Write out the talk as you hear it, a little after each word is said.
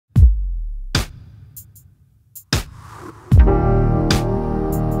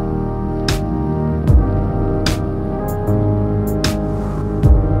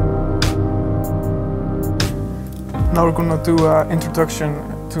now we're gonna do an introduction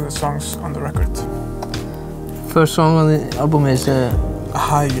to the songs on the record. First song on the album is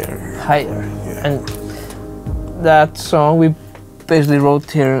Higher. Higher. Yeah. And that song we basically wrote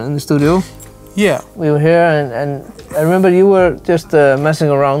here in the studio. Yeah. We were here and I remember you were just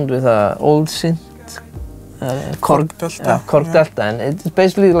messing around with an old synth. Korg Delta. Korg Delta, and it's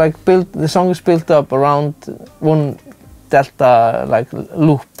basically like the song is built up around one Delta like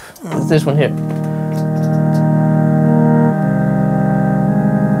loop. It's this one here.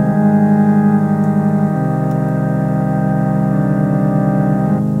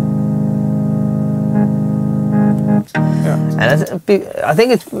 And I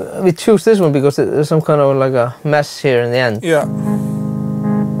think we choose this one because there's some kind of like a mess here in the end. Yeah.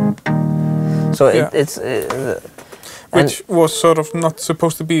 So it's which was sort of not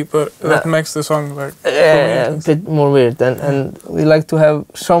supposed to be, but that makes the song like a bit more weird. And we like to have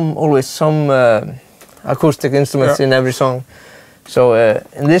always some acoustic instruments in every song. So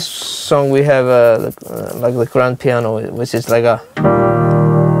in this song we have like the grand piano, which is like a.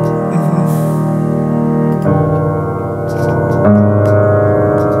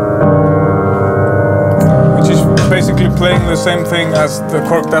 Basically playing the same thing as the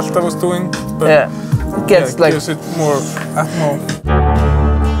Korg Delta was doing, but it gets like gives it more atmo.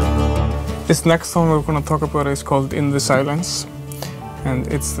 This next song we're going to talk about is called In the Silence, and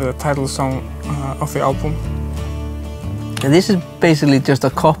it's the title song of the album. And this is basically just a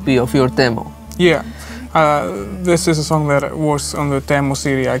copy of your demo. Yeah, this is a song that was on the demo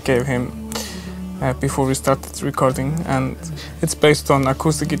CD I gave him before we started recording, and it's based on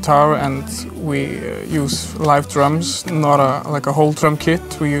acoustic guitar, and we use live drums, not like a whole drum kit.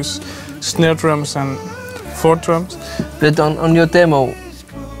 We use snare drums and floor drums. But on your demo,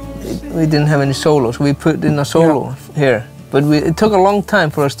 we didn't have any solos. We put in a solo here, but it took a long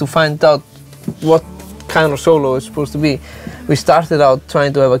time for us to find out what kind of solo it's supposed to be. We started out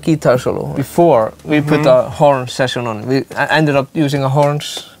trying to have a guitar solo before we put a horn session on it. We ended up using a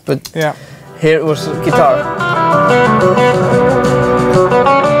horns, but here it was guitar.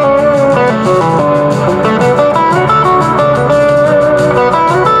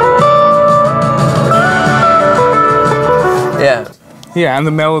 Yeah, and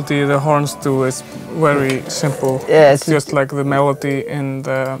the melody the horns do is very simple. Yeah, it's just like the melody in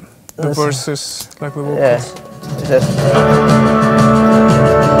the verses, like the vocals.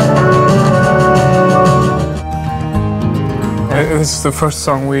 This is the first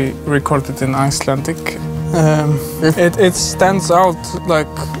song we recorded in Icelandic. It stands out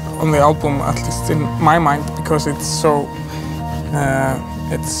like on the album, at least in my mind, because it's so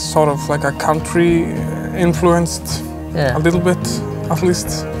it's sort of like a country influenced a little bit, at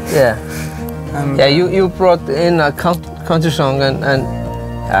least. Yeah. And you brought in a country song and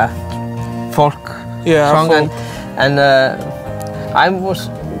folk song, folk. and I was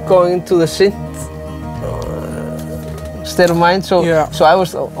going into the synth state of mind, so I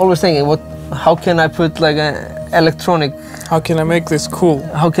was always thinking, how can I put like an electronic? How can I make this cool?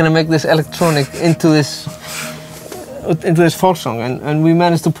 How can I make this electronic into this folk song? And we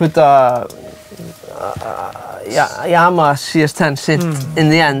managed to put a Yamaha CS10 synth in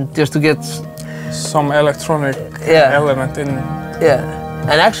the end, just to get some electronic element in. Yeah,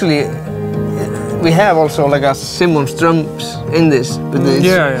 and actually we have also like a Simmons drums in this, but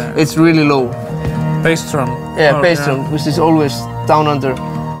it's really low. Bass drum. Yeah, bass drum, which is always down under.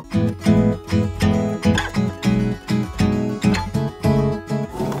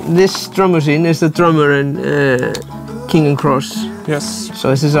 This drum machine is the drummer in King & Cross. Yes. So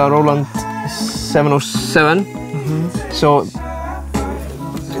this is a Roland 707. So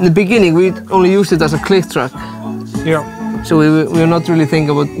in the beginning we only used it as a click track. Yeah. So we were not really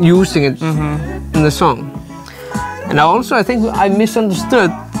thinking about using it in the song. And I think I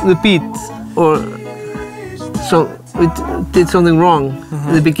misunderstood the beat, or so we did something wrong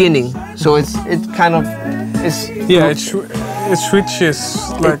in the beginning. So it kind of is. Yeah, it switches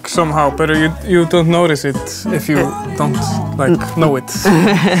like somehow, but you don't notice it if you don't like know it.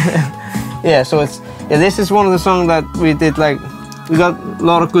 Yeah, so this is one of the songs that we did, like we got a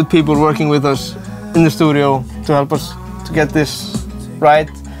lot of good people working with us in the studio to help us to get this right.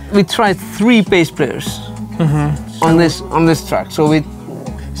 We tried 3 bass players on this track. So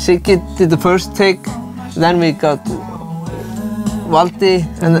Siggi did the first take, then we got Valdi,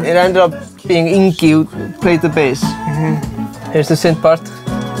 and it ended up being Ingi who played the bass. Here's the synth part.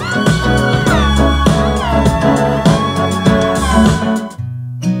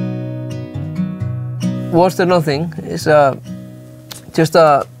 Was There Nothing is just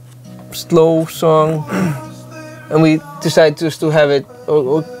a slow song, and we decided just to have it,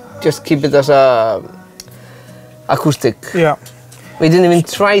 or just keep it as a acoustic. Yeah. We didn't even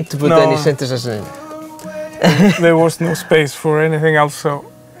try to put any synthesizer in. There was no space for anything else, so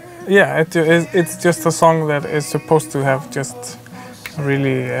yeah, it's just a song that is supposed to have just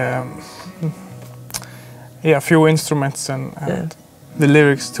really few instruments, and the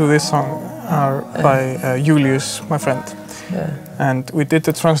lyrics to this song are by Julius, my friend. And we did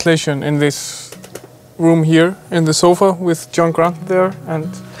the translation in this room here in the sofa with John Grant there, and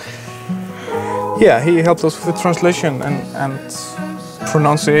yeah, he helped us with the translation and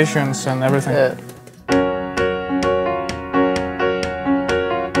pronunciations and everything.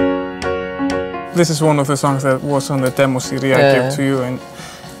 This is one of the songs that was on the demo CD I gave to you,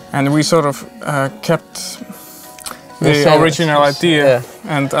 and we sort of kept the original idea,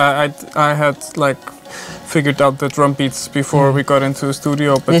 and I had like figured out the drum beats before we got into the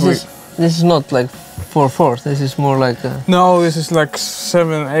studio. But this is not like 4/4. This is more like no, this is like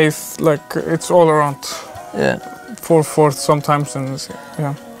 7/8. Like it's all around. 4/4 sometimes, and it's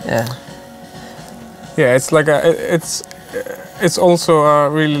like it's also a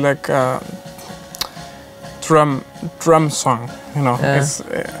really like a drum song, you know.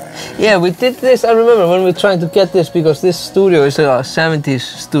 Yeah, we did this. I remember when we were trying to get this, because this studio is a 70s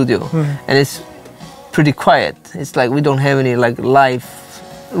studio, and it's pretty quiet. It's like we don't have any like live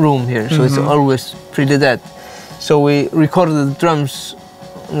room here, so it's always pretty dead. So we recorded the drums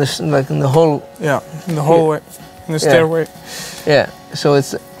in this, like in the hall. Yeah, in the hallway, in the stairway. Yeah, so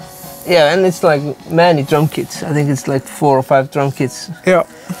it's and it's like many drum kits. I think it's like 4 or 5 drum kits. Yeah.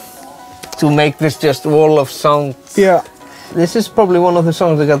 To make this just wall of sound. Yeah. This is probably one of the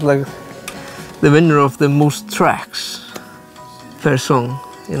songs that got like the winner of the most tracks per song,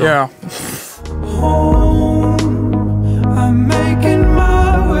 you know. Yeah. Home, I'm making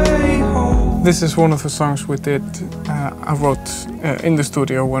my way home. This is one of the songs we did. I wrote in the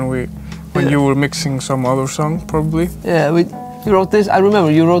studio when you were mixing some other song, probably. Yeah, you wrote this. I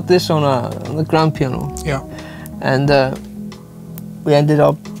remember you wrote this on the grand piano. Yeah. And we ended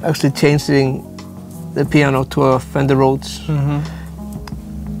up actually changing the piano to a Fender Rhodes.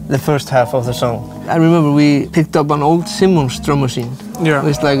 The first half of the song. I remember we picked up an old Simmons drum machine. Yeah.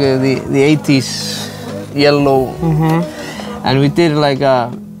 It's like the 80s yellow. And we did like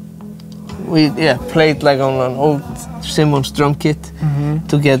played like on an old Simmons drum kit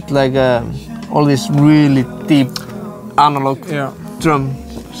to get like all these really deep analog drums.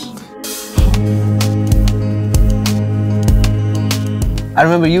 I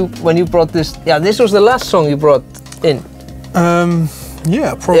remember when you brought this. Yeah, this was the last song you brought in.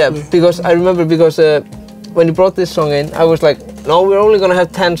 Yeah, probably. Yeah, because I remember when you brought this song in, I was like, no, we're only gonna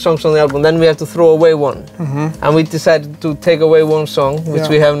have 10 songs on the album. Then we have to throw away one, and we decided to take away one song, which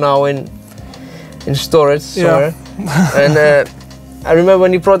we have now in storage somewhere. And I remember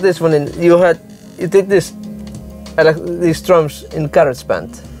when you brought this one in, you did this, these drums in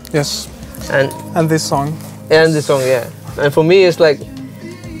GarageBand. Yes. And this song. And this song, yeah. And for me, it's like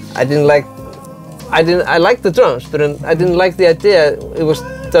I liked the drums, but I didn't like the idea it was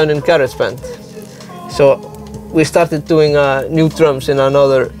done in GarageBand. So we started doing new drums in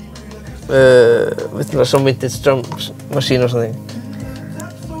another with some vintage drum machine or something.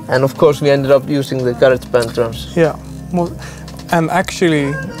 And of course, we ended up using the GarageBand drums. Yeah, and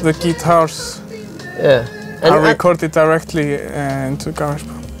actually the guitars are recorded directly into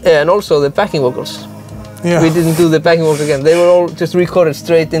GarageBand. Yeah, and also the backing vocals. Yeah. We didn't do the backing vocals again. They were all just recorded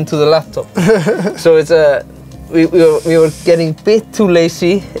straight into the laptop. So it's we were getting a bit too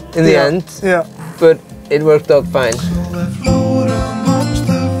lazy in the end. Yeah. But it worked out fine.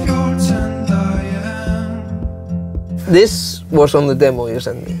 This was on the demo you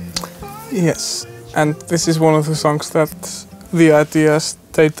sent me. Yes, and this is one of the songs that the idea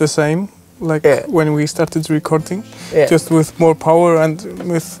stayed the same, like when we started recording, just with more power and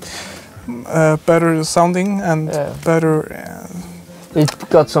with better sounding and better. It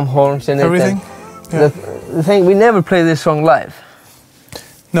got some horns in everything. The thing, we never play this song live.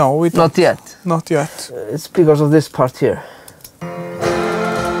 No, we don't. Not yet. Not yet. It's because of this part here.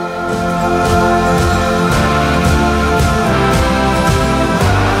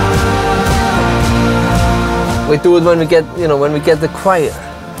 We do it when we get, when we get the choir.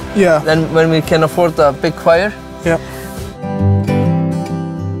 Yeah. Then when we can afford a big choir. Yeah.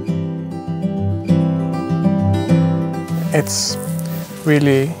 It's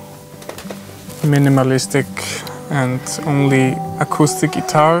really minimalistic and only acoustic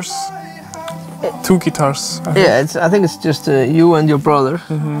guitars. 2 guitars. I think it's just you and your brother,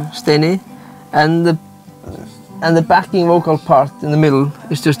 Steini, and the backing vocal part in the middle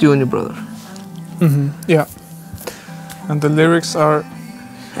is just you and your brother. Yeah. And the lyrics are.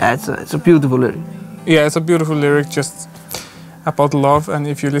 Yeah, it's a beautiful lyric. Yeah, it's a beautiful lyric just about love, and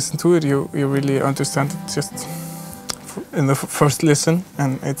if you listen to it, you really understand it just in the first listen.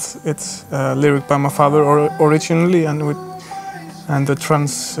 And it's a lyric by my father originally, and the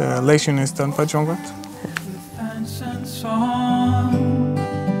translation is done by John Grant.